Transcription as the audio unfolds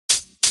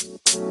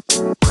Hello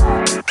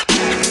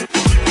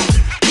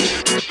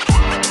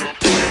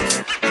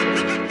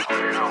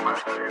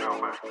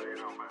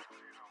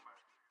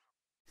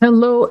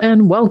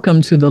and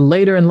welcome to the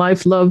Later in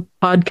Life Love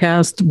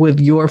podcast with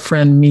your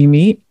friend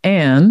Mimi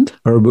and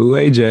Herbu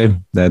AJ.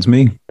 That's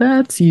me.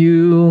 That's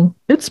you.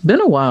 It's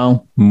been a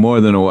while. More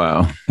than a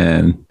while.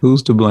 And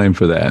who's to blame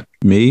for that?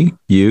 Me?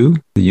 You?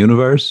 The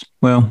universe?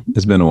 Well,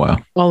 it's been a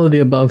while. All of the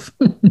above.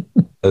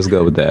 Let's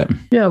go with that.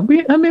 Yeah,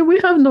 we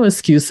have no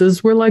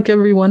excuses. We're like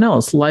everyone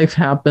else. Life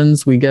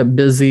happens. We get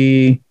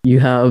busy.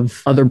 You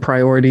have other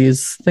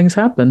priorities. Things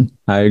happen.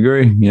 I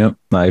agree. Yep.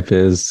 Life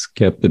has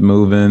kept it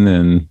moving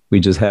and we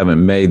just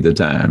haven't made the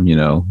time. You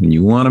know, when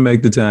you want to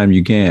make the time,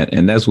 you can't.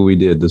 And that's what we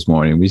did this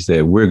morning. We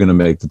said, we're going to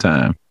make the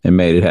time and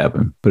made it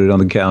happen. Put it on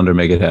the calendar,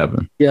 make it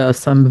happen.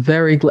 Yes, I'm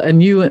very glad.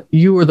 And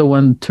you were the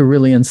one to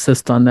really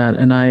insist on that.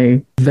 And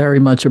I very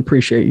much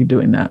appreciate you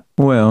doing that.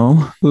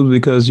 Well, it was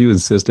because you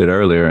insisted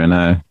earlier and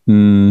I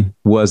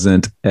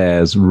wasn't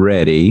as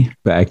ready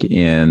back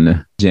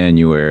in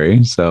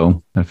January.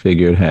 So I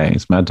figured, hey,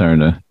 it's my turn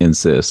to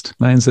insist.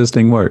 My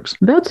insisting works.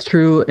 That's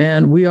true.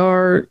 And we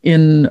are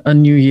in a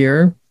new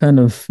year, kind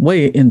of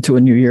way into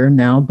a new year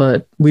now,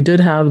 but we did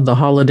have the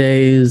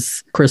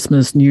holidays,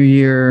 Christmas, New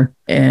Year,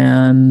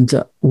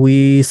 and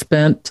we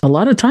spent a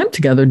lot of time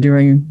together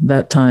during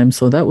that time.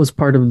 So that was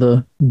part of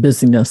the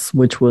busyness,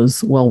 which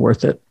was well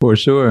worth it. For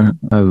sure.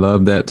 I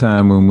love that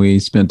time when we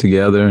spent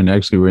together and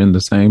actually we're in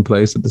the same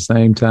place at the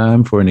same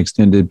time for an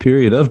extended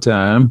period of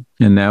time.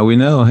 And now we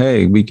know,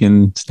 hey, we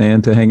can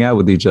stand to hang out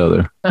with each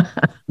other.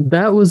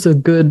 That was a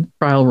good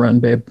trial run,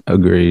 babe.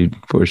 Agreed,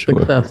 for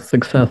sure.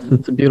 Success.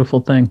 It's a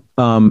beautiful thing.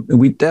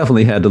 We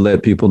definitely had to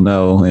let people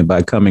know, and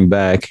by coming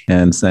back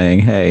and saying,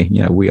 hey,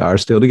 we are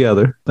still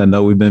together. I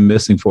know we've been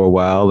missing for a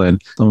while,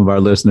 and some of our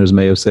listeners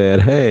may have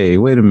said, hey,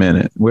 wait a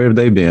minute, where have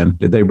they been?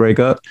 Did they break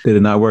up? Did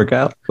it not work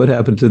out? What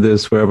happened to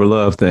this forever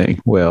love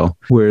thing? Well,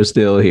 we're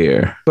still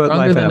here. But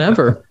stronger than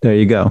ever. There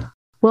you go.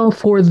 Well,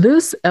 for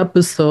this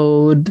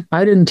episode,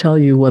 I didn't tell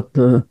you what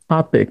the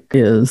topic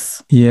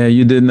is. Yeah,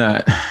 you did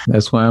not.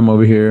 That's why I'm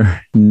over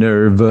here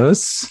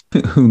nervous.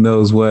 Who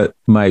knows what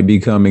might be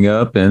coming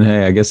up? And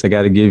hey, I guess I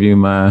got to give you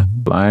my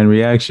blind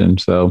reaction.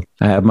 So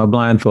I have my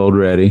blindfold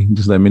ready.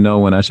 Just let me know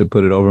when I should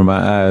put it over my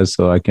eyes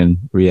so I can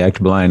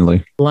react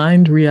blindly.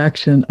 Blind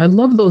reaction. I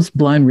love those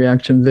blind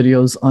reaction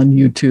videos on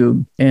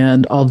YouTube.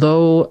 And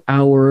although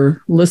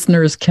our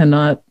listeners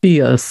cannot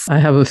see us, I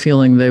have a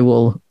feeling they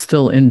will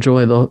still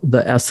enjoy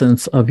the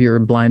essence of your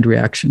blind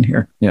reaction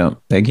here. Yeah,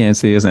 they can't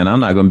see us, and I'm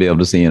not going to be able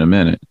to see in a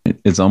minute.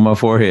 It's on my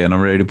forehead.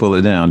 I'm ready to pull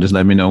it down. Just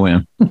let me know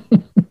when.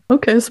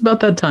 Okay, it's about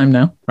that time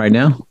now. Right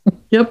now?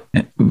 Yep.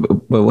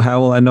 But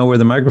how will I know where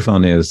the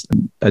microphone is?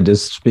 I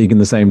just speak in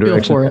the same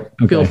direction. Feel for it.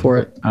 Okay. Feel for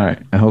it. All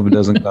right. I hope it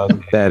doesn't cause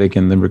static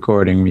in the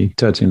recording, me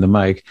touching the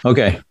mic.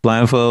 Okay.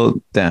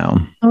 Blindfold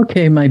down.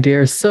 Okay, my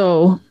dear.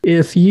 So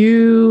if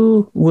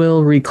you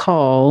will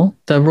recall,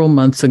 several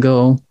months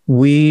ago,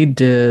 we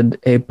did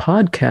a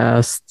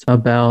podcast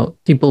about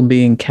people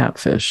being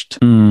catfished.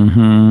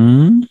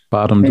 Mm-hmm.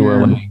 Bottom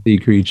dwelling sea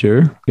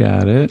creature.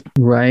 Got it.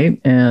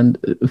 Right. And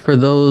for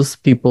those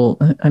people,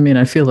 I mean,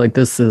 I feel like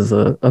this is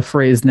a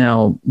phrase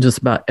now just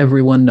about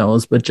everyone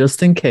knows, but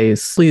just in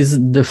case, please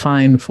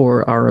define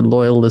for our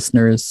loyal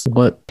listeners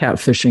what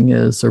catfishing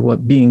is or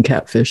what being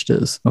catfished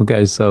is.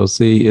 Okay. So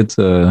see, it's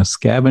a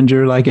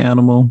scavenger-like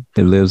animal.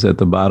 It lives at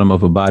the bottom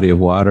of a body of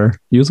water,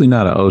 usually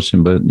not an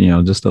ocean, but,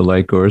 just a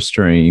lake or a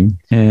stream.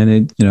 And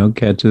it,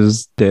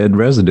 catches dead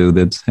residue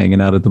that's hanging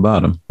out at the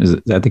bottom. Is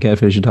that the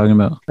catfish you're talking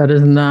about? That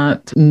is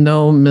not,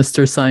 no,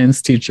 Mr. Science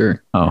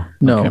teacher. Oh,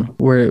 no, okay.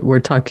 We're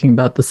talking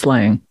about the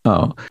slang.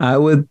 Oh, I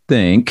would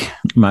think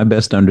my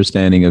best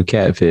understanding of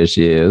catfish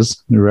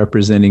is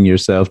representing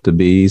yourself to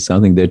be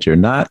something that you're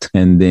not,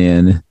 and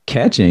then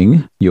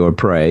catching your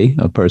prey,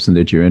 a person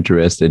that you're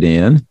interested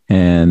in,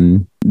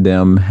 and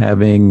them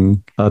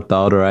having a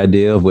thought or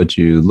idea of what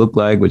you look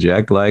like, what you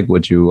act like,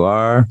 what you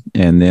are,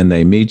 and then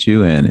they meet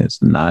you and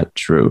it's not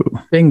true.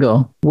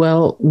 Bingo.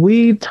 Well,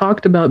 we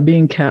talked about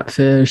being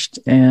catfished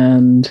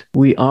and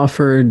we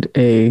offered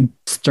a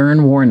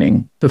stern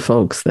warning to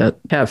folks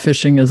that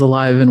catfishing is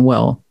alive and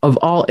well. Of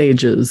all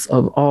ages,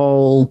 of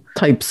all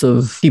types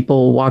of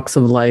people, walks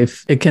of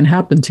life, it can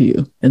happen to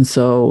you. And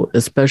so,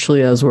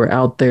 especially as we're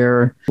out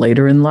there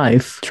later in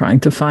life trying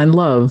to find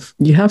love,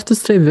 you have to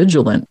stay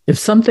vigilant. If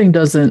something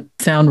doesn't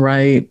sound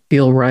right,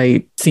 feel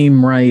right,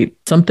 seem right,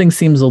 something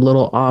seems a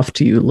little off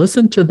to you,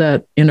 listen to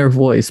that inner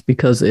voice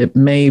because it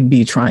may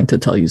be trying to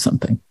tell you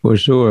something. For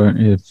sure.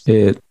 If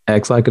it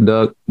acts like a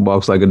duck,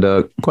 walks like a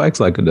duck, quacks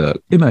like a duck,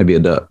 it might be a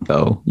duck,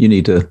 though. You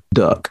need to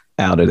duck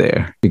out of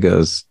there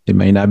because it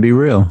may not be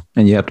real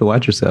and you have to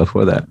watch yourself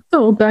for that.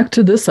 So back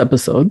to this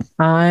episode,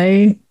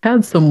 I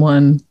had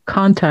someone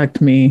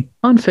contact me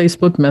on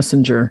Facebook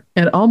Messenger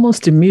and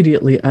almost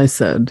immediately I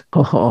said,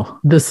 oh,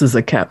 this is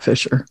a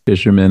catfisher.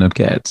 Fisherman of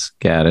cats.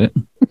 Got it.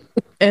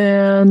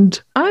 And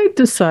I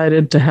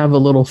decided to have a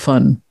little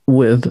fun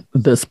with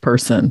this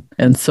person.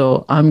 And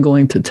so I'm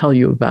going to tell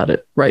you about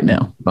it right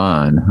now.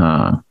 Fun,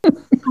 huh?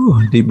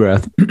 Whew, deep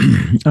breath.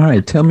 All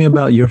right. Tell me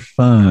about your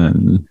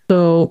fun.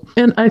 So,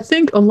 and I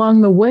think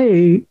along the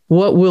way,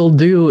 what we'll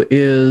do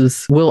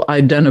is we'll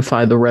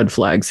identify the red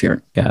flags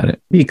here. Got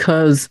it.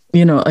 Because,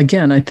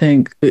 again, I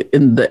think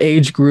in the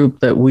age group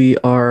that we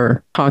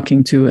are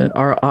talking to,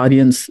 our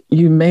audience,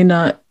 you may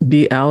not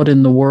be out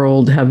in the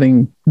world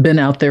having been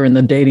out there in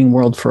the dating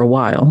world for a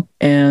while.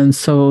 And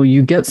so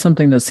you get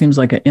something that seems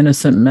like an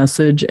innocent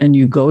message and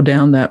you go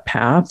down that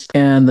path.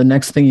 And the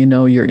next thing you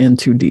know, you're in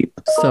too deep.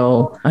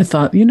 So I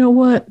thought, you know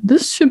what?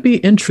 This should be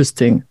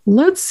interesting.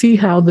 Let's see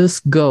how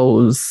this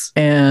goes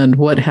and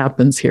what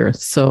happens here.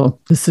 So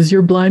this is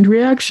your blind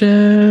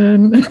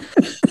reaction.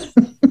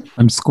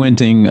 I'm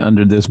squinting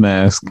under this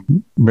mask,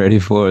 ready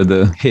for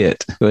the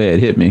hit. Go ahead,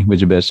 hit me with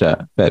your best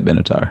shot. Pat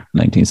Benatar,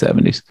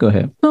 1970s. Go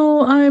ahead.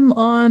 So I'm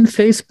on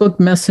Facebook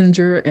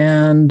Messenger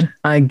and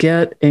I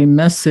get a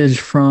message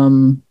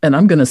from, and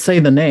I'm going to say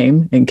the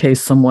name in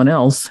case someone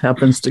else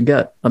happens to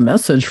get a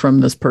message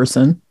from this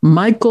person,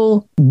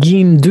 Michael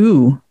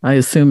Gindu, I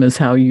assume is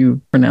how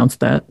you pronounce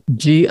that.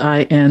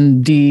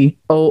 Gindoo.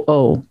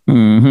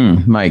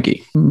 Mm-hmm.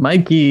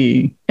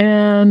 Mikey.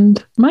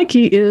 And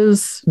Mikey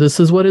this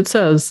is what it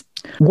says,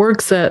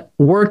 works at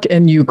work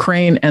in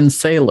Ukraine and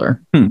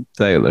sailor.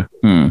 Sailor.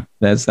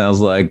 That sounds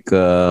like,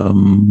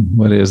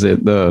 what is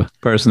it? The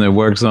person that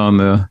works on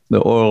the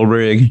oil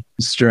rig,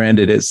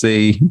 stranded at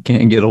sea,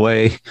 can't get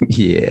away.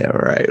 Yeah,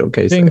 right.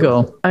 Okay.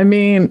 Bingo. So. I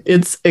mean,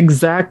 it's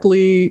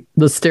exactly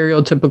the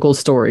stereotypical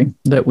story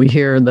that we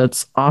hear.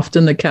 That's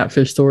often the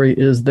catfish story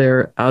is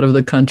they're out of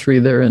the country.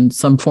 They're in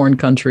some foreign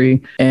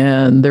country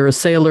and they're a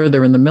sailor.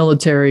 They're in the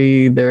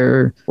military.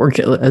 They're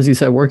working, as you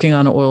said, working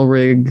on an oil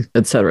rig,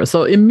 etc.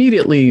 So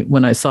immediately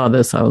when I saw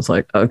this, I was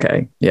like,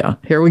 okay, yeah,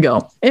 here we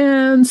go.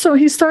 And so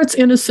he starts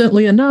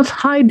innocently enough.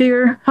 Hi,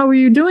 dear. How are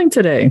you doing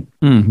today?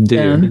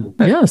 Deer. And,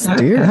 yes,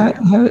 deer.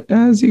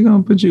 How's he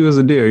going to put you as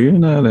a deer? You're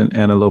not an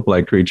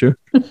antelope-like creature.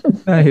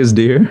 Not his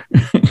deer.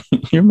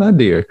 You're my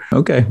deer.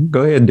 Okay,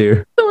 go ahead,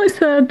 dear. So I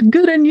said,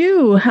 good and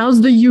you.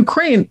 How's the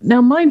Ukraine?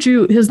 Now, mind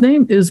you, his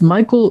name is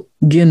Michael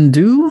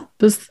Gindu.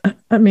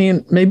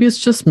 Maybe it's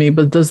just me,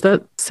 but does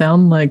that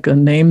sound like a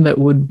name that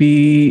would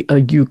be a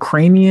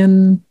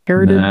Ukrainian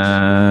heritage?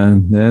 Nah,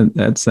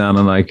 that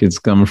sounded like it's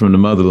coming from the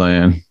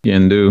motherland.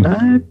 Gindu.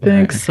 I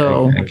think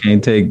so. I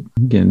can't take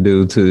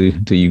Gindu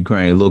to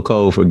Ukraine. A little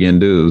cold for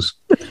Gindus.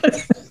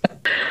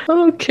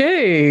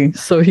 Okay.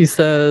 So he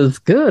says,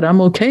 good,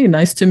 I'm okay.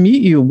 Nice to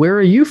meet you. Where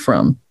are you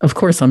from? Of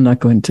course, I'm not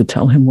going to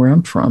tell him where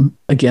I'm from.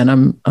 Again,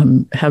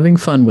 I'm having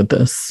fun with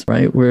this,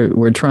 right?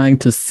 We're trying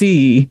to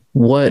see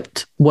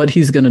what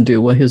he's going to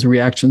do, what his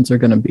reactions are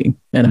going to be,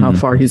 and how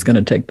far he's going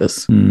to take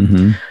this.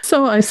 Mm-hmm.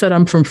 So I said,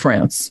 I'm from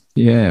France.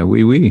 Yeah,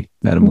 oui,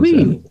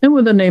 mademoiselle. And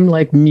with a name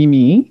like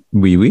Mimi.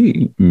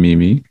 Oui,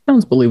 Mimi.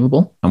 Sounds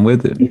believable. I'm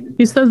with it.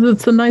 He says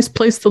it's a nice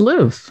place to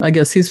live. I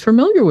guess he's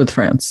familiar with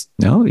France.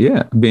 Oh,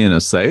 yeah. Being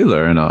a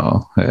sailor and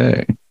all.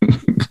 Hey.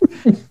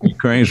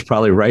 Ukraine's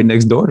probably right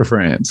next door to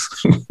France.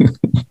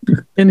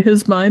 In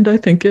his mind, I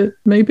think it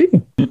may be.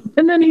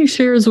 And then he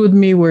shares with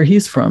me where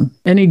he's from.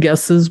 Any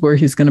guesses where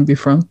he's going to be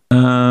from?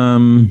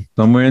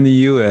 Somewhere in the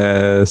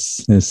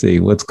U.S. Let's see,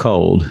 what's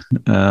cold?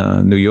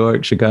 New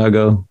York,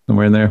 Chicago,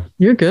 somewhere in there.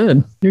 You're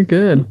good.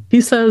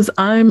 He says,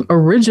 I'm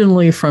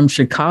originally from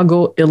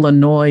Chicago,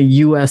 Illinois,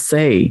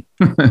 USA.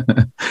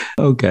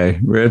 Okay,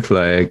 red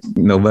flag.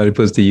 Nobody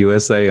puts the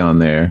USA on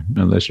there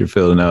unless you're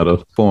filling out a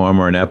form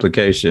or an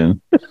application.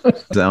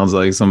 Sounds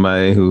like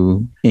somebody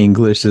who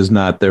English is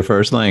not their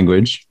first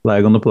language.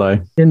 Flag on the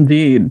play.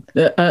 Indeed.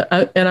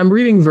 And I'm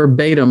reading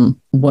verbatim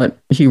what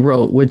he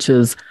wrote, which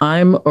is,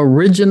 I'm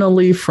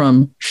originally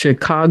from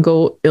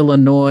Chicago,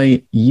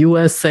 Illinois,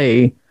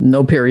 USA,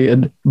 no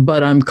period,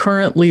 but I'm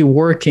currently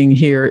working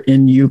here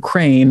in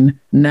Ukraine.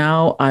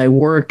 Now I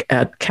work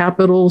at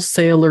Capital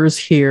Sailors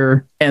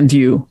here and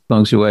you.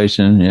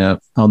 Punctuation, yeah.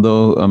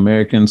 Although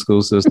American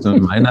school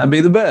system might not be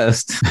the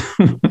best.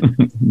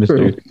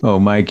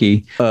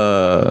 Mikey.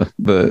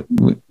 But,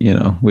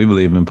 we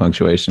believe in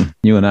punctuation.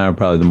 You and I are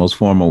probably the most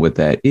formal with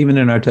that, even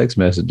in our text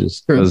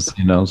messages. Because,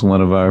 it's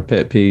one of our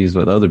pet peeves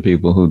with other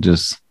people who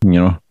just,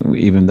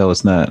 even though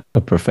it's not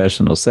a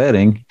professional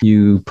setting,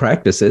 you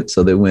practice it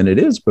so that when it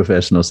is a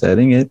professional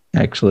setting,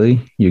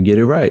 you get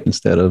it right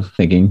instead of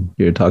thinking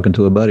you're talking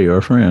to a buddy or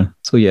a friend.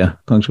 So yeah,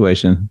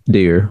 punctuation,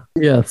 dear.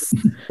 Yes.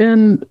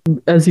 And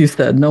as you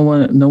said, no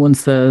one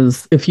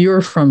says, if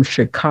you're from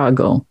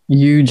Chicago,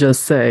 you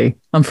just say,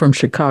 I'm from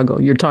Chicago.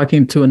 You're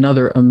talking to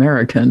another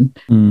American.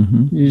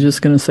 Mm-hmm. You're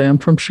just going to say, I'm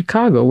from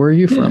Chicago. Where are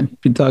you from? If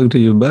you're talking to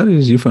your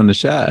buddies, you're from the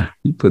Chi.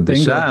 You put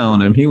the Chi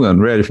on him. He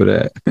wasn't ready for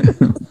that.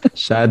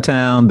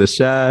 Chi-town, the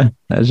Chi,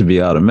 that should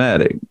be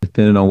automatic.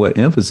 Depending on what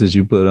emphasis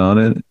you put on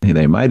it,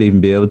 they might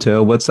even be able to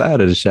tell what side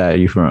of the Chi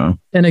you're from.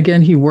 And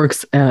again, he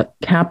works at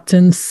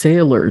Captain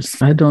Sailors.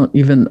 I don't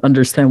even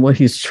understand what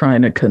he's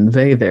trying to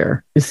convey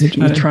there. Is he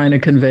trying to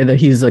convey that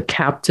he's a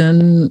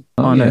captain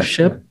on a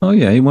ship. Oh,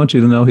 yeah. He wants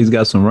you to know he's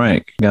got some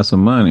rank, got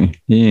some money.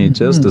 He ain't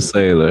just a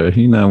sailor.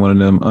 He's not one of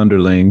them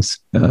underlings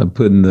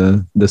putting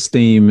the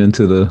steam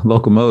into the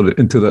locomotive,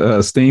 into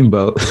the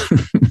steamboat,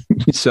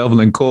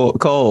 shoveling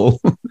coal.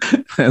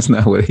 That's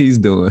not what he's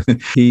doing.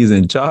 He's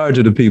in charge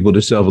of the people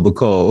to shovel the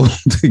coal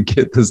to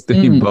get the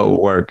steamboat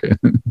working.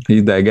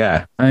 He's that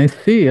guy. I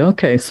see.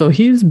 Okay. So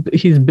he's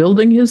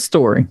building his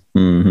story.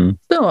 Mm-hmm.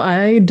 So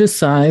I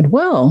decide,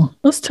 well,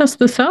 let's test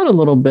this out a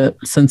little bit.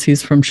 Since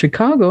he's from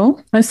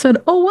Chicago, I said,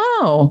 oh,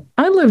 wow,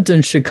 I lived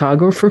in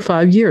Chicago for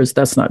 5 years.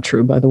 That's not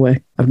true, by the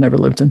way. I've never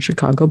lived in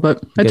Chicago,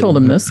 but I told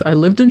him this. I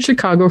lived in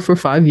Chicago for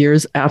 5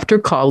 years after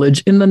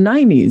college in the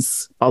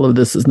 90s. All of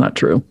this is not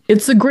true.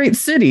 It's a great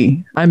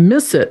city. I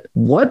miss it.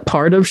 What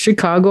part of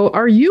Chicago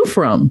are you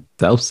from?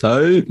 South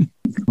Side.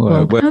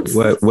 Well,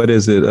 what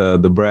is it?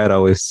 The Brad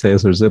always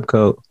says her zip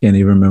code. Can't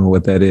even remember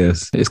what that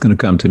is. It's going to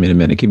come to me in a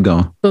minute. Keep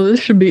going. So this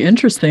should be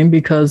interesting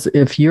because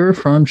if you're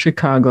from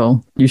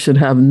Chicago, you should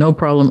have no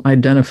problem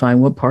identifying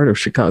what part of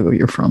Chicago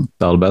you're from.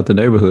 It's all about the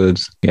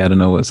neighborhoods. You got to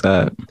know what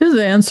side. His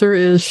answer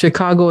is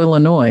Chicago,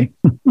 Illinois.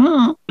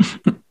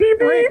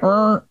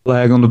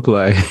 Flag on the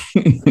play.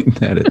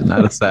 That is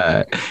not a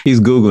side. He's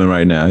Googling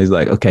right now. He's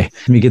like, okay,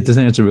 let me get this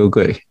answer real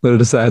quick. What are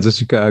the sides of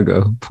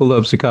Chicago? Pull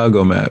up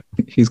Chicago map.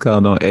 He's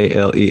called on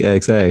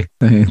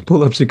ALEXA.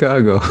 Pull up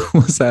Chicago.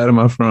 What side am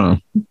I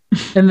from?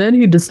 And then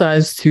he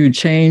decides to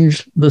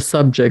change the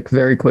subject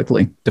very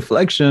quickly.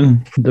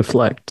 Deflection.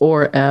 Deflect.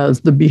 Or as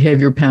the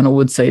behavior panel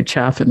would say,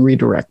 chaff and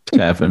redirect.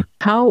 Chaffing.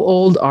 How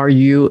old are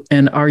you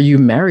and are you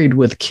married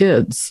with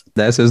kids?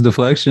 That's his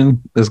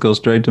deflection. Let's go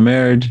straight to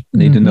marriage.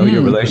 Need to know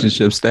your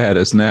relationship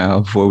status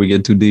now before we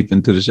get too deep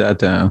into the shot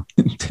town.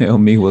 Tell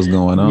me what's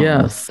going on.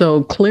 Yes.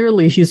 So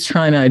clearly he's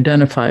trying to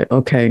identify,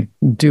 okay,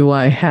 do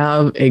I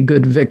have a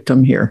good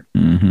victim here?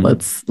 Mm-hmm.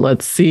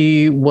 Let's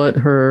see what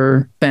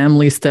her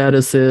family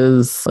status is.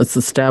 Let's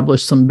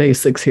establish some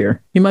basics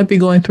here. He might be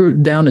going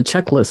down a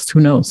checklist. Who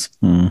knows?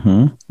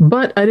 Mm-hmm.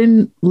 But I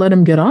didn't let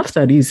him get off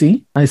that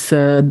easy. I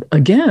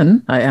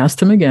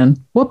asked him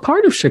again, what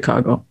part of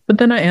Chicago? But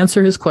then I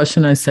answer his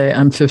question. I say,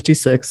 I'm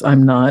 56.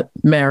 I'm not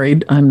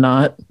married. I'm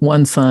not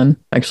one son.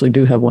 I actually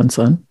do have one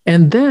son.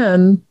 And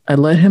then I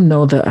let him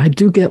know that I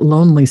do get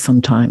lonely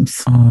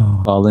sometimes.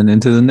 Oh, falling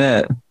into the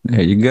net.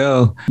 There you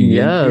go.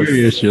 Yes.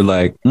 Curious. You're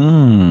like,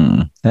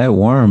 that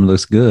worm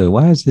looks good.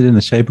 Why is it in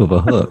the shape of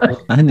a hook?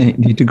 I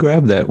need to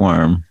grab that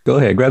worm. Go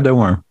ahead, grab that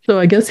worm. So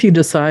I guess he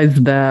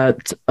decides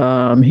that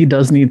he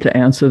does need to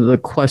answer the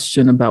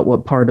question about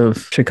what part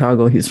of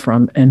Chicago he's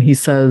from. And he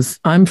says,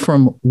 I'm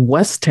from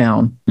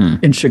Westtown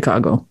in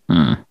Chicago.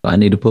 I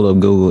need to pull up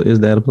Google. Is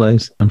that a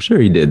place? I'm sure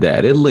he did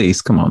that. At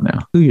least, come on now.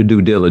 Do your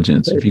due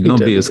diligence. If you're going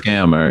to be a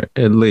scammer,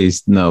 at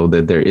least know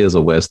that there is a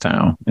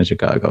Westtown in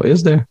Chicago.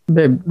 Is there?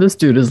 Babe, this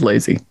dude is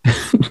lazy.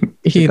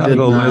 He Chicago did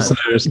not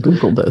listeners,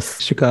 Google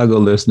this. Chicago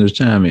listeners,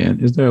 chime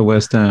in. Is there a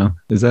Westtown?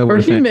 Is that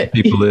where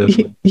people live?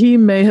 He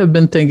may have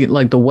been thinking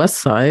like the West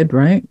Side,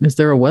 right? Is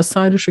there a West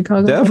Side of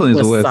Chicago? Definitely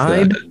is a West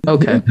Side.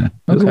 Okay. Yeah,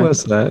 there's a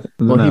West Side.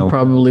 Well, he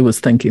probably was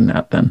thinking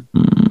that then.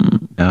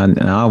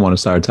 Now I want to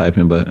start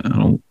typing, but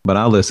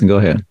I'll listen. Go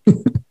ahead.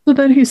 So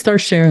then he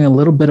starts sharing a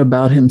little bit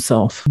about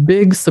himself.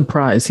 Big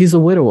surprise. He's a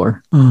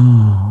widower.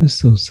 Oh, it's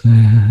so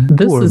sad.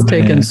 This is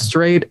taken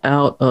straight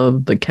out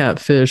of the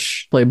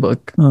Catfish playbook.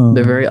 Oh.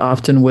 They're very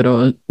often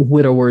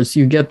widowers.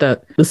 You get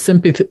that. The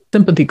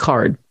sympathy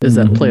card is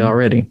at play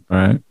already.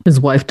 Right. His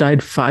wife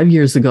died 5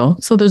 years ago.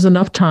 So there's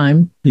enough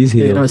time. He's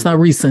healed. It's not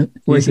recent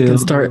where he can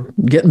start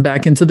getting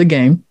back into the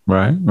game.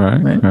 Right.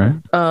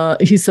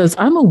 He says,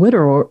 I'm a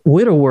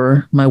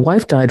widower. My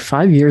wife died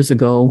 5 years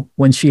ago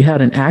when she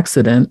had an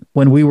accident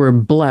when we were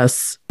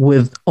blessed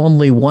with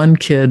only one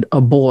kid,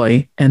 a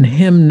boy, and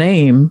him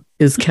name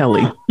is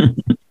Kelly.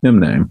 Him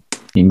name.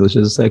 English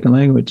is a second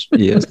language.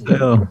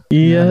 ESL.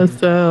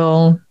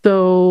 ESL.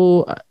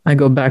 So I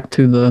go back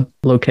to the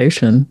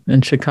location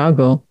in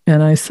Chicago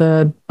and I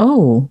said,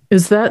 oh,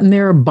 is that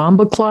near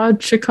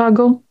Bombaclad,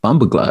 Chicago?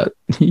 Bombaclad?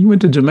 You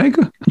went to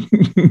Jamaica?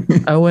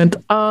 I went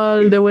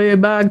all the way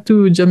back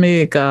to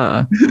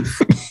Jamaica.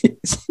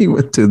 He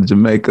went to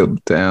Jamaica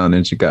town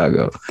in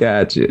Chicago.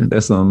 Gotcha.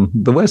 That's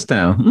the West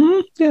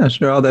Town. Yeah,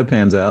 sure. All that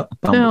pans out.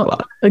 Now,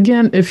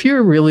 again, if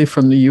you're really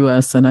from the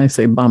U.S. and I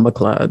say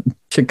Bombaclad,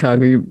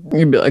 Chicago,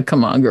 you'd be like,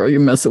 come on, girl, you're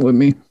messing with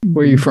me.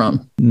 Where are you from?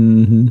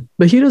 Mm-hmm.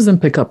 But he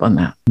doesn't pick up on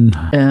that.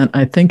 And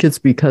I think it's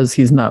because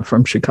he's not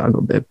from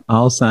Chicago, babe.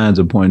 All signs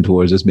are pointing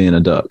towards this being a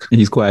duck.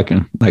 He's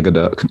quacking like a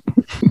duck.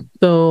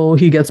 So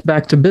he gets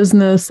back to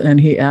business and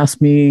he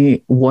asked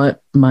me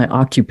what my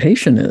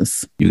occupation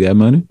is. You got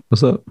money?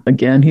 What's up?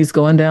 Again, he's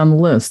going down the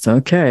list.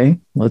 Okay,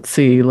 let's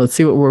see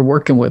what we're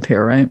working with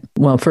here, right?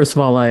 Well, first of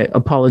all, I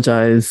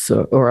apologize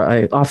or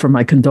I offer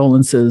my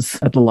condolences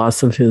at the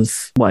loss of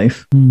his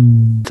wife.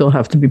 Still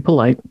have to be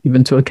polite,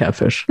 even to a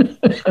catfish.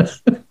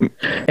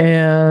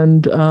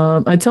 And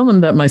I tell him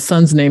that my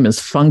son's name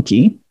is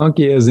Funky.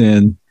 Funky as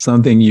in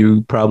something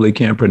you probably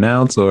can't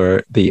pronounce,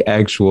 or the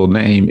actual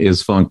name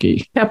is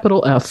Funky?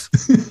 Capital F.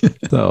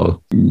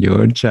 So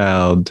your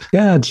child,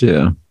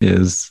 gotcha,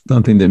 is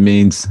something that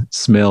means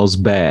smells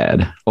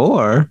bad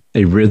or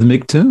a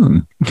rhythmic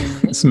tune.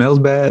 Smells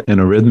bad and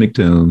a rhythmic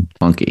tune.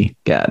 Funky.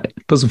 Got it.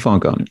 Put some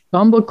funk on it.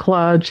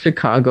 Bumbleclad,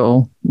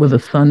 Chicago, with a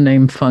son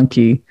named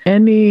Funky.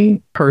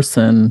 Any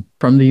person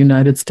from the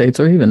United States,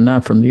 or even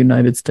not from the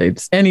United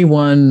States,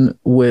 anyone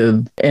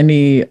with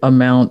any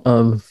amount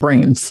of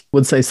brains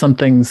would say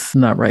something's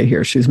not right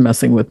here. She's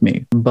messing with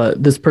me.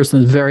 But this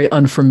person is very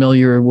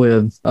unfamiliar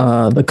with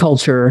the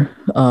culture,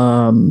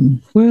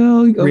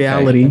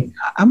 reality.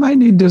 I might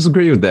need to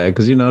disagree with that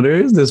because,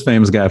 there is this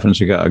famous guy from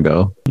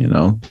Chicago,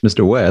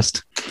 Mr.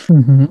 West,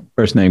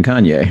 first name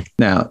Kanye.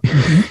 Now,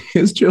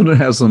 his children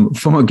have some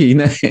funky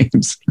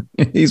names.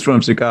 He's from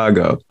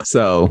Chicago.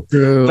 So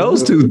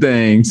those two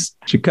things,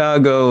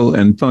 Chicago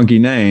and funky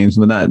names,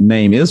 but not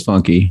name is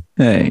funky.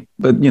 Hey,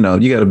 but you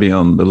got to be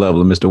on the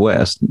level of Mr.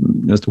 West.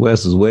 Mr.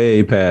 West is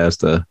way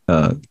past a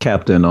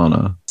captain on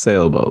a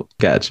sailboat.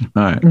 Gotcha.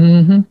 All right.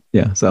 Mm-hmm.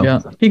 Yeah. So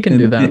he can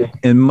do that.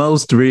 In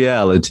most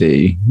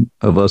reality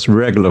of us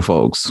regular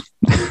folks,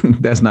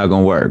 that's not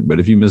going to work. But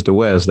if you Mr.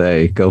 West,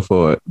 hey, go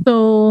for it.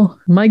 So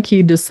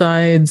Mikey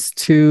decides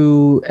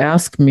to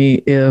ask me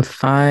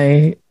if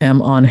I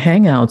am on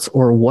Hangouts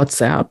or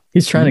WhatsApp.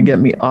 He's trying to get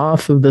me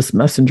off of this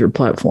messenger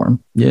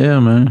platform. Yeah,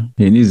 man.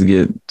 He needs to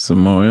get some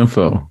more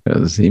info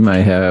because he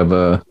might have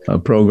a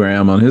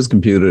program on his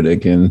computer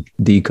that can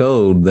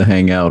decode the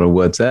Hangout or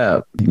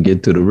WhatsApp and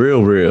get to the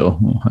real.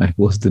 Like,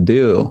 what's the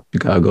deal,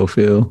 Chicago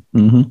Phil?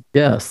 Mm-hmm.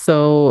 Yeah.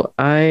 So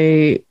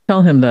I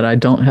tell him that I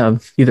don't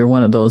have either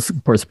one of those,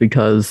 of course,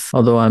 because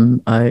although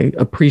I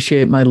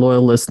appreciate my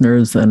loyal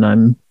listeners and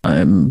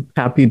I'm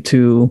happy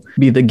to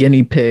be the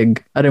guinea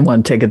pig, I didn't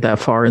want to take it that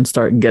far and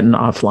start getting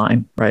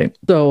offline, right?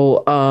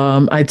 So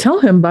I tell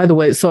him, by the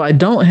way, I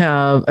tell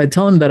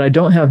him that I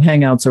don't have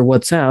Hangouts or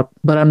WhatsApp,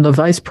 but I'm the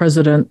vice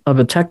president of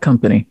a tech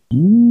company.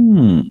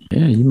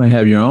 Yeah, you might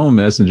have your own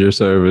messenger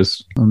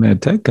service on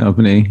that tech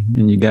company,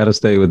 and you got to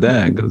stay with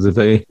that because if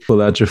they pull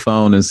out your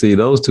phone and see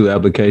those two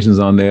applications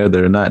on there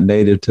that are not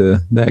native to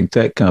that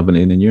tech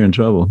company, then you're in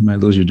trouble. You might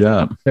lose your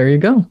job. There you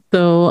go.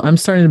 So I'm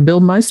starting to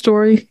build my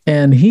story,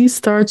 and he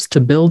starts to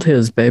build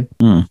his, babe.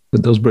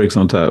 Put those bricks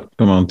on top.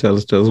 Come on, tell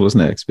us what's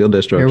next. Build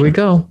that structure. Here we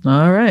go.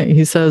 All right.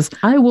 He says,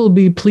 I will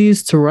be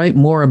pleased to write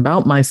more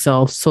about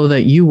myself so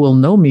that you will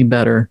know me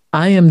better.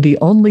 I am the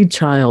only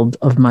child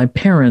of my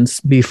parents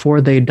before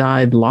they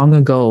died long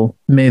ago.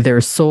 May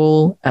their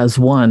soul as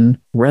one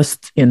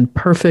rest in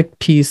perfect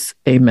peace.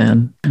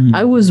 Amen.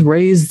 I was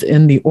raised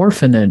in the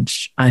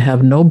orphanage. I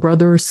have no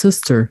brother or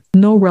sister,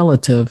 no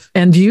relative.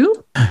 And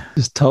you?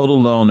 Just total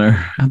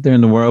loner out there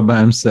in the world by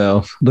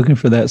himself, looking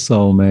for that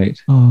soulmate.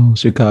 Oh,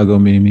 Chicago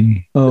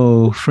Mimi.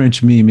 Oh,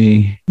 French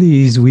Mimi.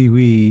 Please,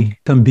 wee,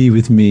 come be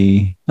with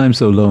me. I'm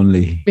so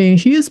lonely. I mean,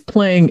 he is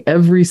playing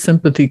every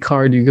sympathy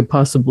card you could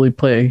possibly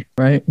play,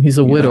 right? He's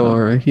a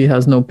widower. He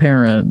has no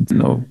parents.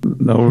 No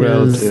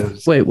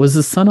relatives. Wait, was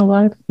his son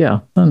alive? Yeah,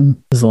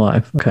 son is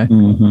alive. Okay.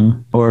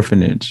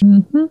 Orphanage.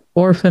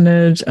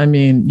 Orphanage. I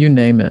mean, you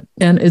name it.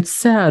 And it's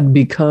sad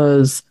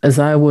because as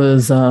I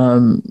was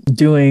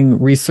doing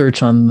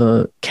research on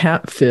the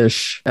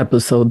Catfish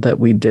episode that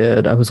we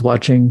did, I was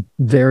watching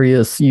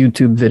various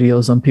YouTube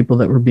videos on people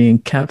that were being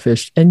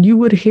catfished, and you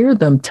would hear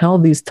them tell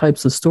these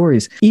types of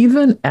stories.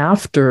 Even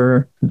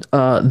after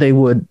they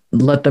would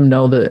let them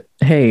know that,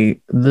 hey,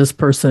 this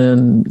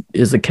person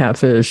is a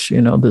catfish,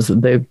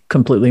 they've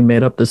completely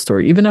made up this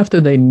story. Even after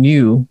they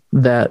knew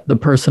that the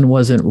person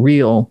wasn't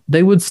real,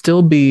 they would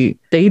still be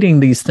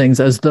stating these things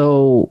as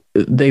though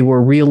they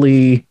were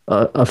really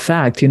a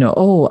fact.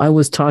 Oh, I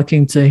was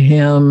talking to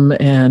him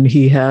and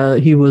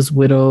he was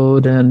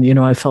widowed, and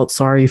I felt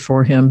sorry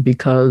for him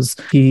because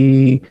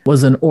he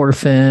was an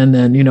orphan,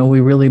 and we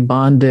really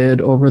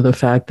bonded over the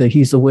fact that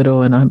he's a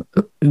widow. And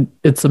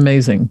it's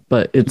amazing,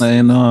 but it's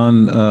playing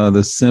on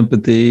the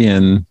sympathy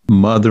and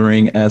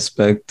mothering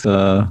aspect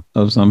of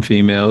some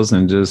females,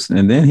 and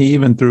then he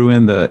even threw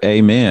in the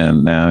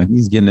amen. Now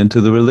he's getting into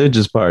the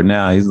religious part.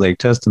 Now he's like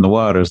testing the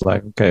waters,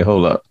 like, okay,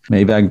 hold up,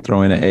 maybe I can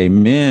throw in an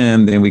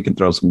amen, then we can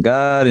throw some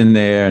God in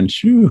there, and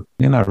shoo,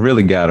 then I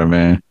really got her,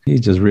 man.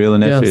 He's just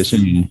reeling that fish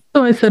in.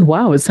 So I said,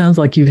 wow, it sounds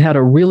like you've had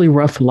a really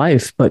rough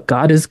life, but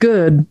God is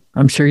good.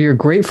 I'm sure you're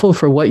grateful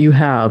for what you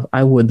have.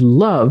 I would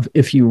love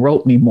if you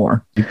wrote me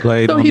more. You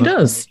played so he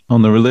does.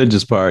 On the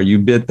religious part. You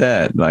bit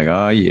that. Like,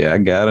 oh, yeah, I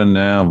got her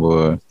now,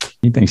 boy.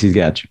 He thinks he's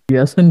got you.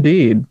 Yes,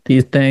 indeed.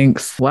 He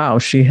thinks, wow,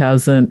 she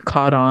hasn't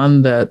caught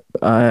on that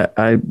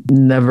I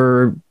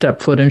never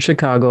stepped foot in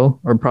Chicago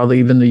or probably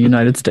even the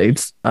United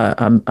States.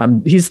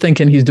 He's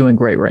thinking he's doing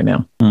great right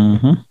now.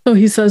 So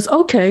he says,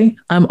 okay,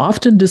 I'm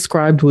often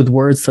described with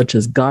words such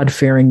as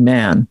God-fearing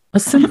man, a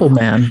simple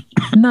man,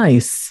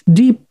 nice,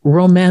 deep,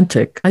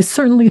 romantic. I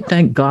certainly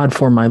thank God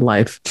for my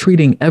life,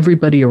 treating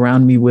everybody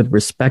around me with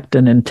respect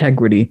and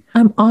integrity.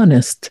 I'm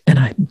honest, and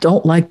I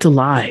don't like to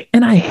lie,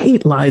 and I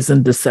hate lies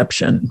and deception.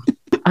 exception.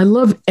 I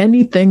love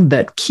anything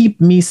that keep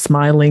me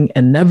smiling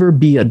and never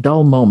be a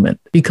dull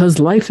moment, because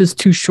life is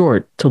too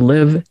short to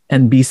live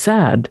and be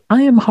sad.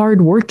 I am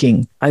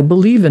hardworking. I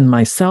believe in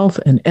myself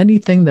and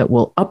anything that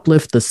will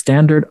uplift the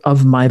standard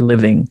of my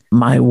living.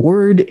 My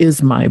word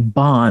is my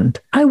bond.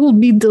 I will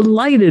be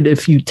delighted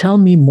if you tell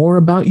me more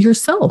about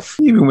yourself.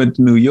 He even went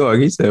to New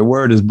York. He said,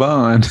 word is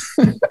bond.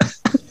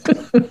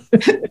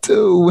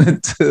 Dude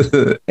went to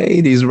the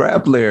 80s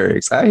rap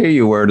lyrics. I hear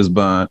you, word is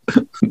bond.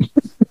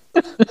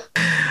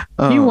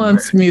 He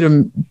wants me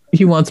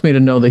to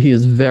know that he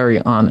is very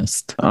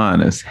honest.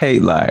 Honest.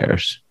 Hate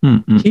liars.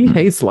 He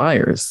hates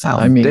liars.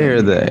 How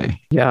dare they?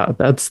 Yeah,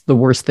 that's the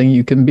worst thing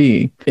you can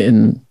be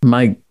in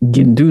Mike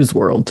Gindu's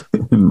world.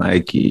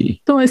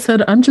 Mikey. So I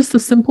said, I'm just a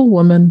simple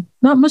woman.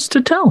 Not much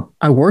to tell.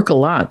 I work a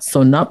lot,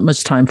 so not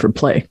much time for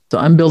play. So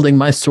I'm building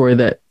my story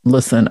that,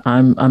 listen,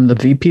 I'm the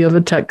VP of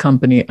a tech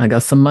company. I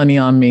got some money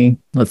on me.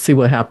 Let's see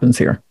what happens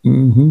here.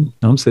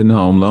 I'm sitting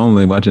home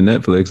lonely watching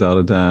Netflix all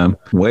the time,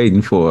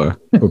 waiting for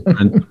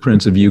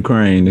Prince of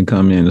Ukraine to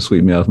come in and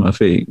sweep me off my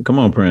feet. Come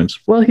on, Prince.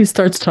 Well, he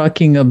starts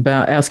talking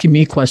about asking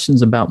me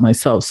questions about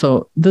myself.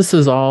 So this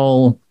is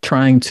all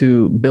trying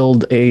to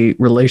build a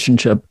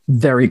relationship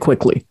very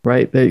quickly,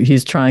 right?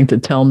 He's trying to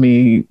tell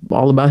me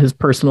all about his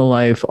personal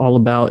life, all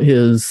about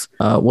his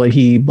what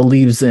he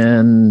believes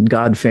in,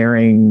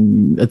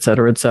 God-fearing, et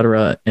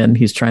cetera, and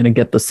he's trying to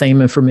get the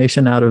same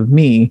information out of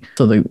me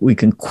so that we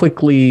can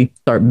quickly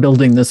start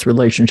building this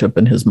relationship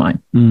in his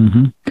mind.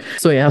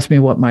 So he asked me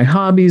what my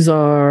hobbies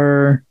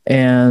are,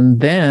 and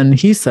then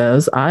he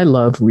says, I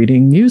love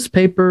reading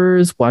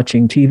newspapers,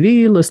 watching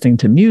TV, listening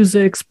to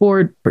music,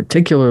 sport,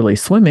 particularly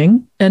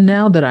swimming. And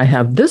now that I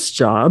have this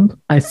job,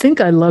 I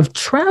think I love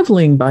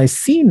traveling by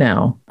sea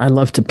now. I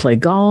love to play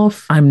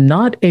golf. I'm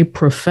not a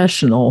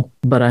professional,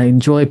 but I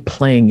enjoy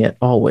playing it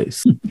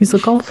always. He's a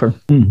golfer.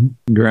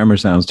 Grammar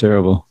sounds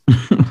terrible.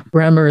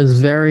 Grammar is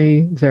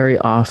very, very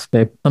off,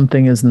 babe.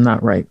 Something is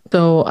not right.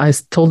 So I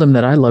told him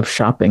that I love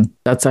shopping.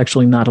 That's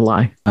actually not a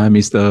lie. Buy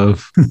me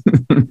stuff.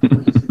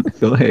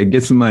 Go ahead,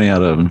 get some money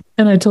out of him.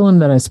 And I told him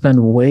that I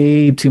spend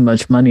way too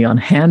much money on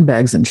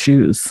handbags and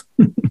shoes.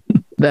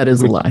 That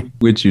is a lie.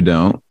 Which you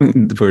don't,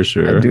 for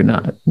sure. I do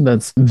not.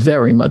 That's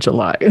very much a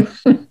lie.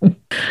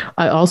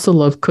 I also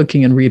love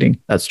cooking and reading.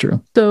 That's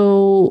true.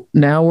 So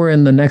now we're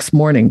in the next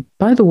morning.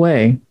 By the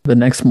way, the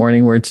next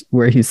morning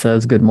where he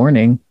says good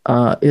morning,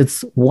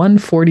 it's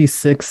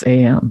 1:46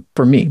 a.m.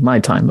 for me, my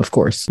time, of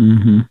course.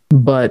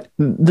 But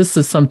this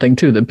is something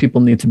too that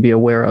people need to be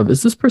aware of.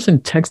 Is this person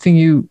texting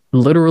you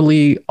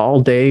literally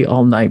all day,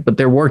 all night, but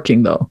they're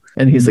working though,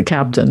 and he's a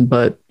captain,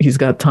 but he's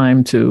got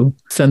time to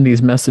send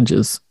these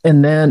messages.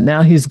 And then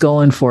now he's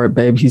going for it,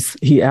 babe.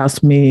 He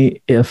asked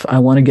me if I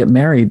want to get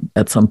married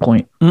at some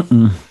point.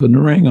 Putting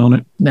a ring on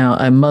it. Now,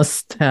 I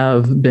must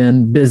have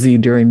been busy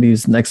during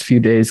these next few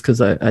days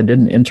because I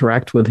didn't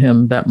interact with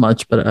him that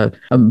much, but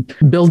I'm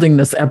building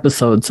this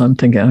episode. So I'm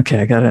thinking,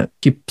 okay, I got to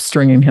keep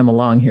stringing him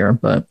along here.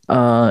 But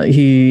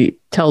he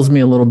tells me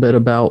a little bit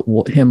about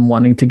him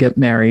wanting to get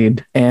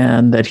married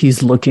and that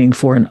he's looking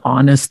for an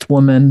honest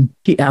woman.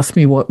 He asked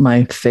me what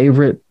my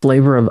favorite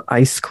flavor of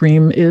ice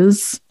cream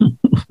is.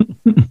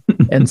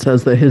 And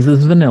says that his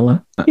is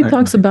vanilla. He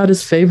talks about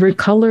his favorite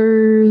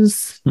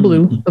colors,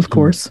 blue, of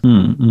course.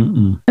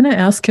 And I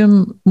ask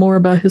him more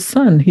about his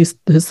son. His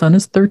son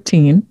is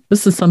 13.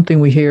 This is something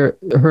we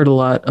heard a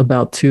lot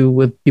about too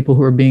with people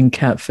who are being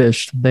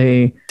catfished.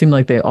 They seem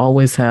like they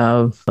always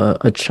have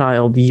a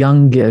child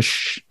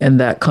youngish, and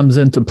that comes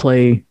into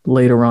play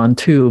later on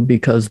too,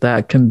 because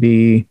that can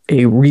be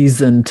a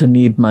reason to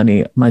need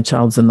money. My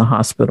child's in the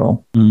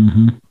hospital.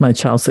 My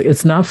child said,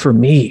 it's not for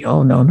me.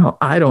 Oh, no,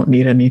 I don't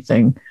need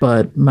anything.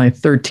 But my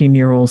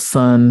 13-year-old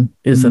son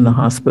is in the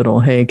hospital.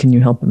 Hey, can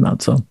you help him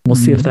out? So we'll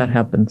see if that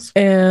happens.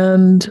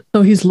 And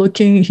so he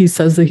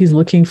says that he's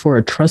looking for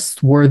a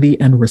trustworthy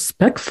and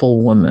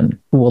respectful woman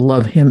who will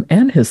love him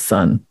and his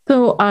son.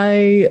 So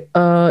I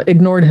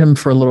ignored him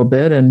for a little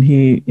bit, and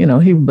he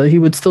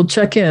would still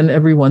check in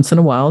every once in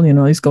a while.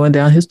 He's going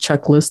down his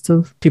checklist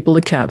of people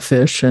to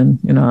catfish, and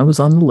I was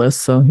on the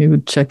list, so he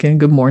would check in,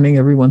 good morning,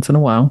 every once in a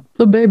while.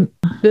 So, babe,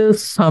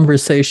 this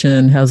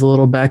conversation has a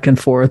little back and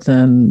forth,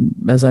 and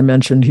as I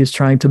mentioned, he's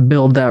trying to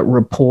build that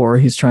rapport.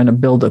 He's trying to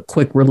build a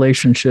quick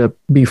relationship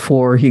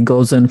before he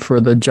goes in for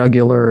the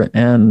jugular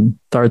and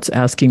starts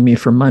asking me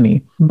for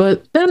money.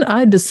 But then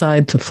I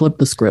decide to flip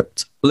the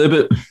script. Flip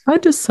it. I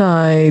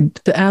decide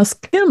to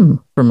ask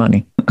him for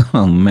money.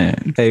 Oh,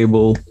 man.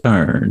 Table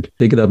turned.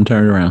 Pick it up and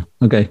turn it around.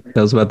 Okay.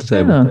 Tell us about the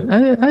table.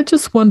 Yeah, I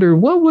just wonder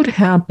what would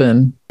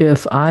happen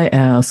if I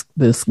asked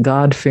this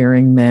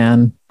God-fearing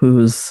man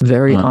who's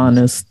very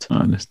honest,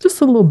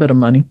 just a little bit of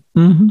money.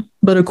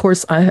 But of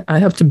course, I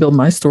have to build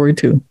my story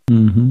too.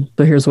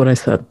 So here's what I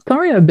said.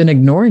 Sorry, I've been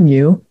ignoring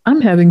you.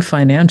 I'm having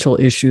financial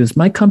issues.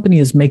 My company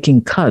is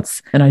making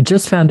cuts, and I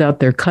just found out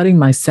they're cutting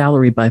my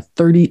salary by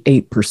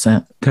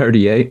 38%.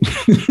 38?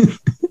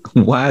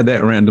 Why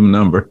that random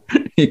number?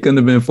 It couldn't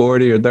have been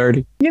 40 or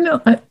 30.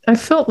 I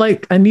felt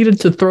like I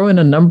needed to throw in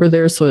a number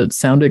there so it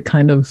sounded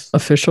kind of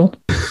official.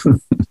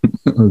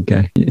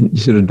 Okay. You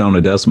should have done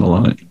a decimal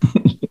on it.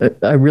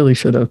 I really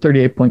should have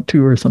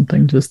 38.2 or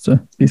something just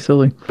to be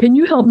silly. Can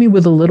you help me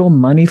with a little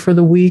money for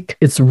the week?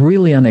 It's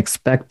really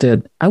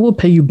unexpected. I will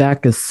pay you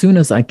back as soon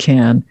as I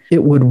can.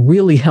 It would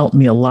really help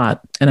me a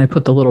lot. And I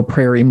put the little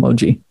prayer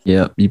emoji.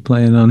 Yep. You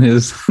playing on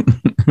his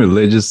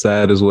religious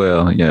side as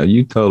well. Yeah.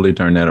 You totally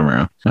turned that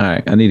around. All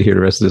right. I need to hear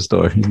the rest of the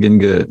story. He's getting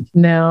good.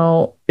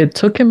 Now, it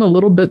took him a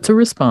little bit to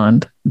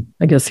respond.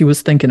 I guess he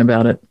was thinking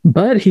about it,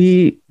 but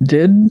he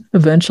did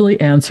eventually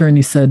answer and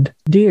he said,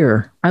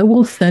 "Dear, I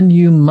will send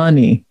you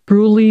money.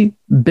 Truly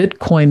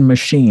Bitcoin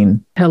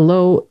machine.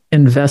 Hello,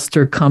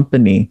 investor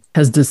company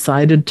has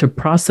decided to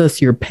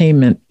process your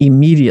payment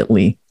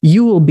immediately.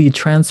 You will be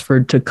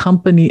transferred to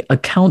company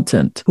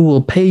accountant who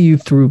will pay you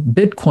through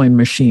Bitcoin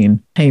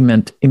machine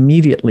payment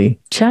immediately.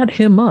 Chat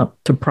him up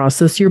to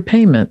process your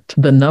payment.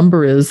 The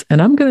number is,"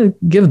 and I'm going to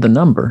give the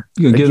number.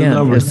 You can give the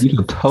number.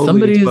 You're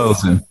totally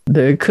exposing.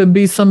 There could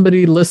be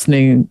somebody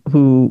listening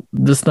who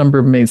this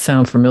number may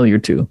sound familiar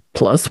to.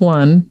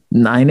 +1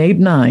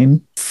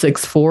 989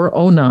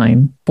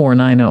 6409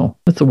 490.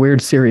 That's a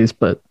weird series,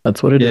 but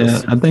that's what it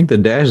is. Yeah, I think the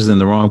dash is in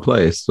the wrong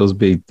place. It's supposed to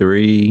be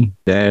 3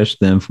 dash,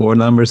 then 4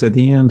 numbers at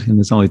the end, and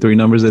it's only 3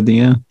 numbers at the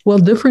end. Well,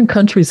 different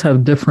countries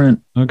have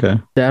different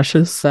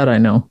dashes. That I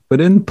know.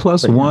 But in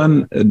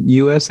 +1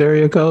 U.S.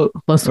 area code?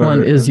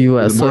 +1 is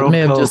U.S., so it may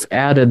have just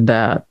added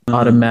that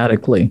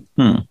automatically.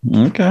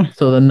 Okay.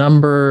 So the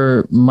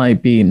number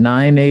might be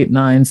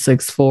 989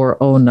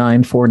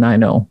 6409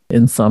 490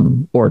 in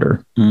some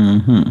order.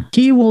 Mm-hmm.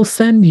 He will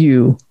send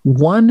you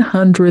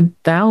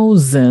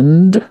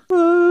 100,000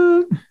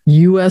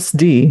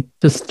 USD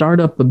to start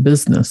up a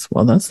business.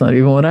 Well, that's not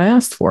even what I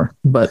asked for,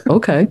 but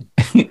okay.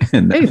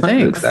 Hey,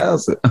 thanks.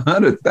 100,000.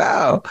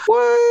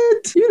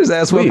 What? You just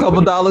asked for a couple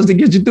dollars to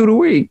get you through the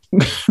week.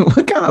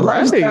 What kind of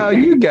lifestyle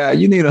you got?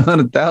 You need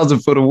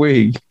 100,000 for the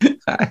week.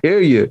 I hear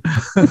you.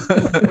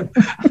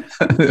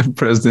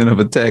 President of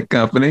a tech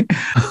company.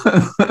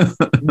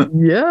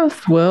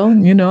 Yes. Well,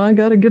 I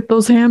got to get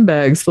those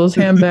handbags. Those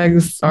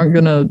handbags aren't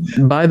going to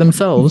buy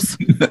themselves.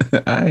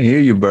 I hear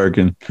you,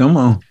 Birkin. Come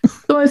on.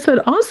 So I said,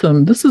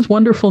 awesome. This is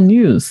wonderful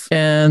news.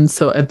 And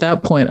so at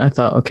that point, I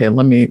thought, okay,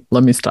 let me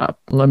stop.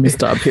 Let me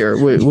stop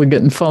here. We're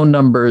getting phone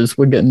numbers.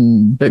 We're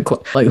getting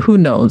Bitcoin. Like, who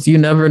knows? You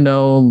never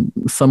know.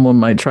 Someone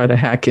might try to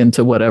hack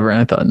into whatever. And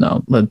I thought,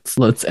 no,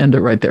 let's end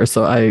it right there.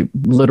 So I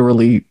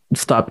literally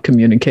stopped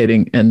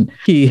communicating, and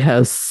he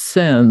has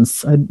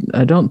since,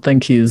 I don't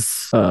think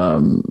he's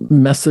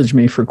messaged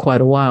me for quite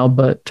a while,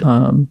 but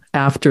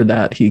after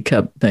that he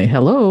kept saying,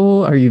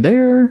 "Hello, are you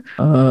there?"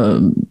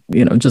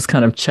 Just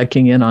kind of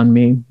checking in on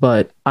me.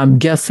 But I'm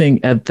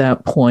guessing at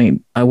that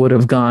point I would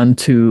have gone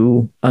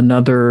to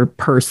another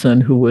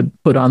person who would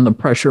put on the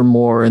pressure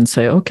more and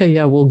say, "Okay,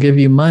 yeah, we'll give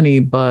you money,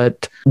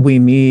 but we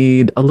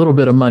need a little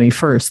bit of money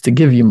first to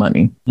give you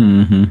money."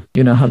 Mm-hmm.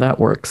 You know how that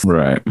works.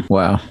 Right.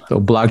 Wow.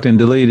 So blocked and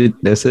deleted.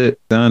 That's it.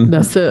 Done.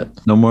 That's it.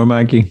 No more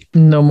Mikey.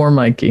 No more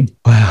Mikey.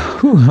 Wow.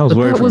 Whew, I was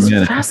worried for a minute. That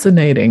was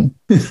fascinating.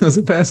 Was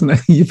it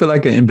fascinating? You feel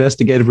like an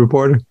investigative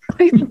reporter?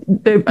 I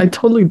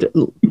totally did.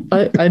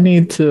 I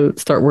need to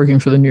start working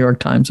for the New York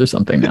Times or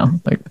something now.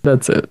 Like,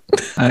 that's it.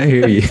 I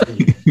hear you.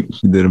 You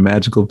did a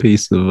magical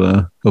piece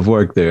of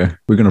work there.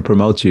 We're going to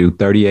promote you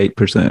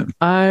 38%.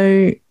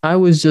 I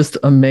was just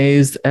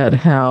amazed at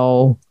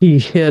how he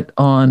hit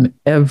on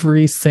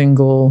every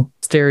single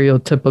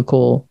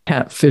stereotypical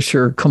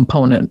catfisher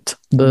component.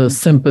 The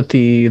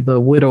sympathy, the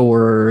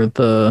widower,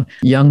 the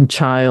young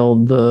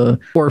child, the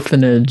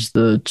orphanage,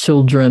 the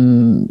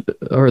children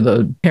or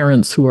the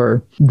parents who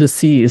are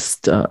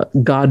deceased,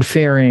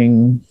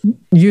 God-fearing,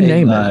 you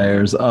name it.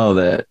 Liars, all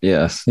that.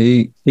 Yes.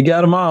 He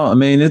got them all. I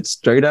mean, it's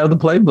straight out of the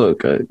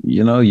playbook.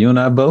 You and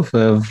I both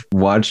have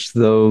watched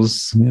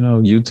those,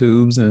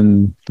 YouTubes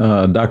and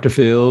Dr.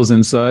 Phil's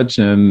and such.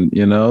 And,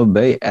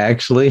 they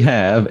actually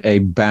have a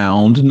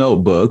bound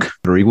notebook,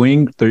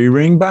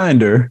 three-ring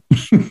binder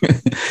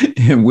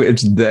in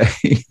which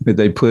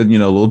they put,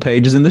 little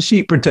pages in the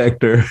sheet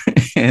protector,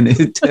 and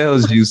it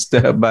tells you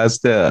step by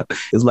step.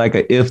 It's like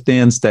an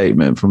if-then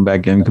statement from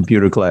back in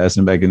computer class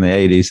and back in the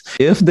 80s.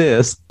 If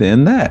this,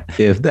 then that.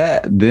 If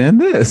that, then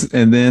this.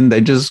 And then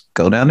they just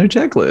go down their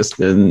checklist,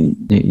 and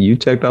you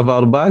checked off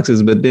all the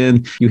boxes, but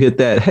then you hit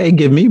that, hey,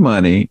 give me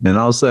money. And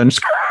all of a sudden,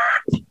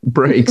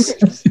 brakes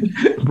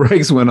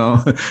went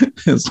on,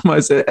 and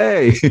somebody said,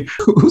 "Hey,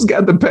 who's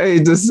got the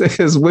page that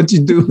says what you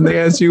do when they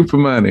ask you for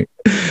money?"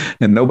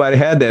 And nobody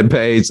had that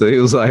page, so he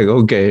was like,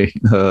 "Okay,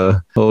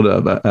 hold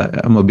up,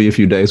 I'm gonna be a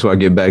few days before I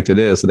get back to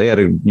this." So they had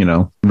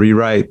to,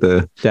 rewrite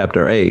the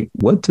chapter 8,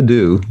 what to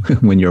do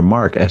when your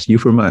mark asks you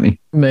for money.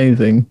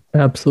 Amazing.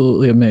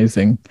 Absolutely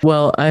amazing.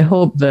 Well, I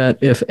hope that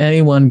if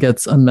anyone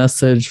gets a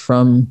message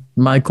from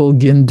Michael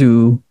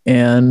Gindu,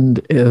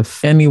 and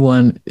if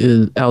anyone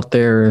is out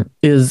there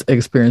is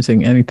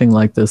experiencing anything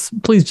like this,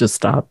 please just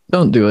stop.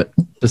 Don't do it.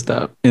 Just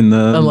stop.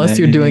 Unless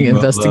you're doing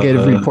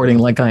investigative reporting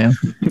like I am.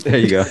 There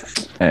you go.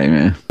 Hey,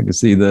 man, I can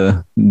see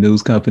the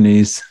news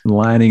companies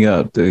lining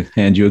up to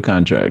hand you a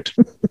contract.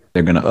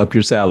 They're going to up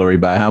your salary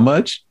by how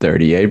much?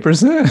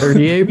 38%.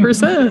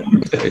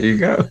 38%. There you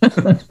go.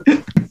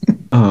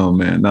 Oh,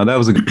 man. No, that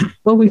was a good.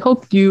 Well, we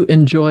hope you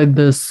enjoyed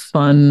this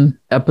fun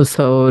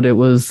episode. It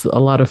was a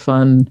lot of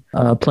fun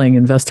playing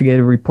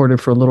investigative reporter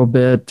for a little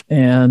bit.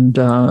 And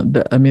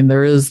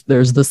there's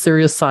the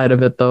serious side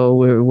of it, though.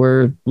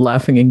 We're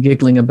laughing and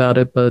giggling about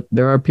it, but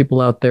there are people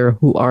out there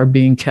who are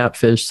being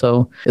catfished.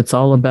 So it's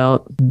all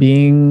about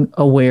being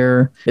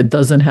aware. It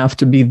doesn't have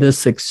to be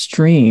this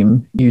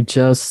extreme. You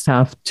just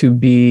have to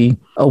be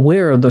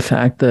aware of the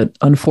fact that,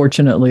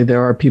 unfortunately,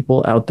 there are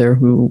people out there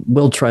who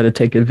will try to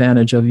take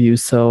advantage of you.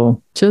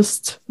 So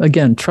just,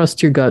 again,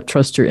 trust your gut,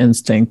 trust your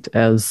instinct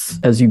as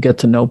you get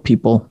to know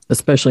people,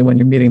 especially when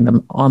you're meeting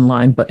them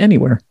online, but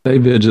anywhere. Stay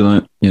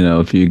vigilant.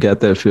 If you got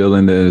that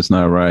feeling that it's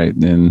not right,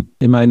 then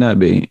it might not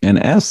be. And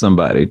ask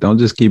somebody. Don't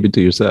just keep it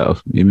to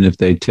yourself. Even if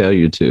they tell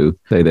you to,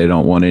 say they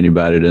don't want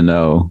anybody to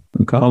know.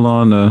 Call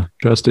on a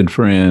trusted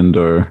friend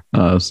or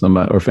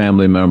somebody or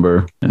family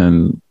member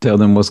and tell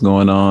them what's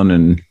going on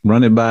and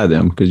run it by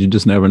them, because you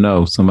just never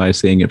know. Somebody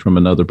seeing it from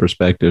another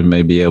perspective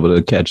may be able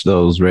to catch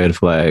those red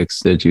flags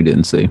that you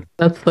didn't see.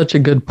 That's such a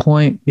good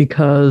point,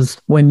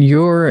 because when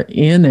you're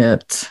in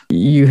it,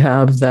 you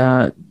have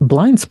that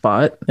blind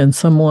spot, and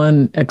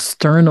someone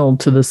external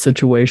to the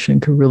situation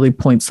could really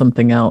point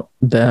something out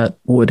that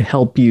would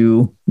help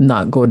you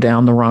not go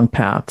down the wrong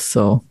path.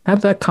 So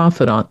have that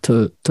confidant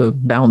to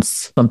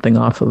bounce something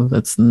off of.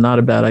 It's not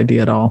a bad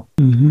idea at all.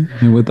 Mm-hmm.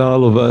 And with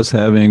all of us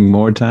having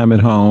more time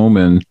at home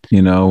and,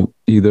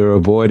 either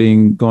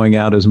avoiding going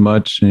out as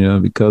much,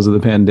 because of the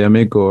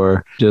pandemic,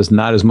 or just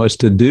not as much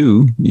to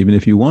do, even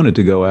if you wanted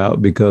to go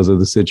out because of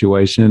the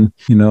situation,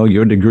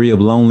 your degree of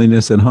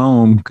loneliness at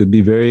home could be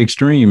very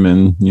extreme.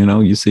 And,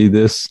 you see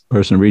this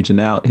person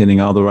reaching out,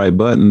 hitting all the right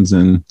buttons,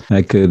 and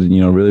that could,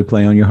 really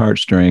play on your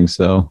heartstrings.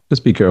 So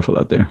just be careful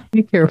out there.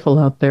 Be careful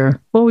out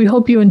there. Well, we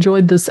hope you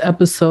enjoyed this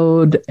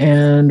episode,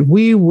 and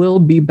we will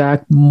be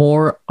back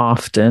more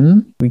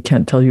often. We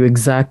can't tell you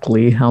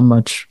exactly how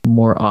much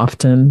more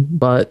often,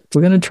 but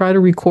we're going to try to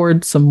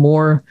record some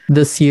more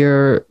this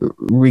year.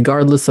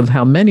 Regardless of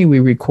how many we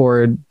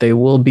record, they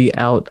will be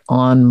out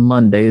on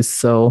Mondays.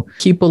 So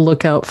keep a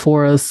lookout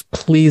for us.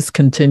 Please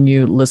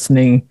continue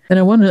listening. And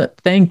I want to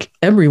thank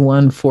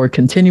everyone for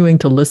continuing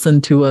to listen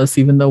to us,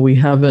 even though we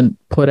haven't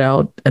put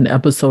out an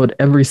episode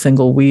every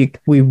single week.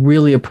 We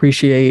really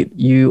appreciate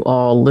you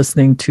all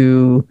listening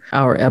to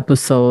our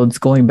episodes,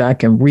 going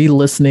back and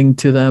re-listening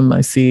to them.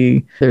 I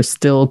see there's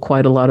still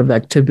quite a lot of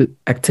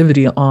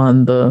activity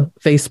on the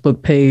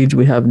Facebook page.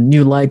 We have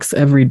new likes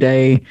every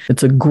day.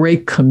 It's a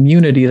great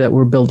community that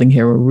we're building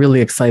here. We're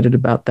really excited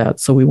about that.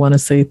 So we want to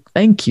say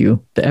thank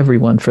you to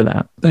everyone for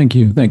that. Thank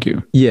you. Thank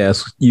you.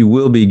 Yes, you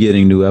will be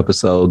getting new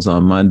episodes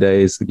on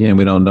Mondays. Again,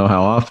 we don't know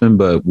how often,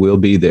 but we'll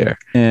be there.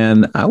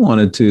 And I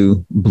wanted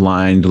to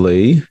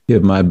blindly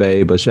give my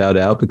babe a shout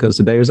out because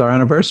today is our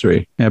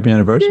anniversary. Happy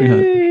anniversary,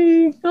 Yay.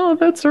 Oh,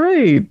 that's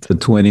right. The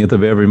 20th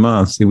of every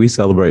month. See, we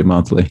celebrate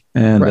monthly.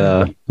 And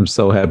right. I'm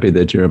so happy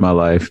that you're in my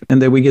life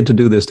and that we get to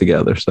do this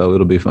together. So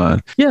it'll be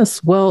fun.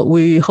 Yes. Well,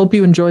 we hope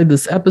you enjoyed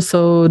this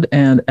episode.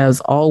 And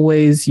as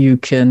always, you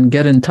can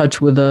get in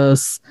touch with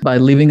us by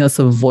leaving us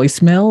a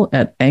voicemail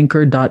at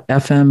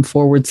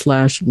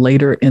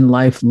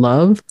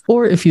anchor.fm/laterinlifelove.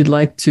 Or if you'd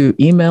like to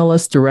email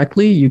us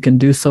directly, you can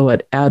do so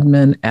at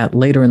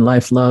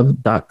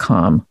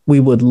admin@laterinlifelove.com. We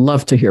would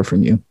love to hear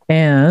from you.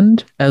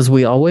 And as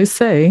we always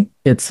say,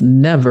 it's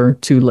never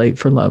too late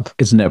for love.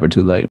 It's never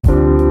too late.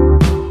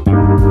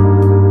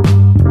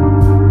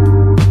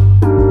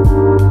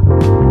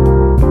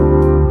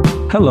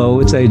 Hello,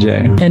 it's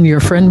AJ. And your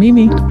friend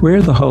Mimi.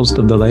 We're the host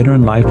of the Later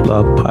in Life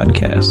Love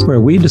podcast, where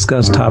we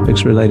discuss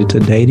topics related to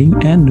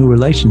dating and new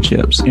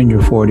relationships in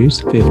your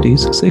 40s,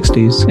 50s,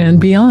 60s, and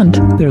beyond.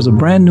 There's a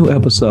brand new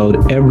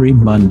episode every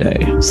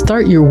Monday.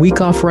 Start your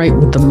week off right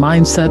with the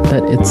mindset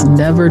that it's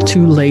never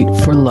too late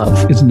for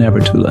love. It's never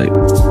too late.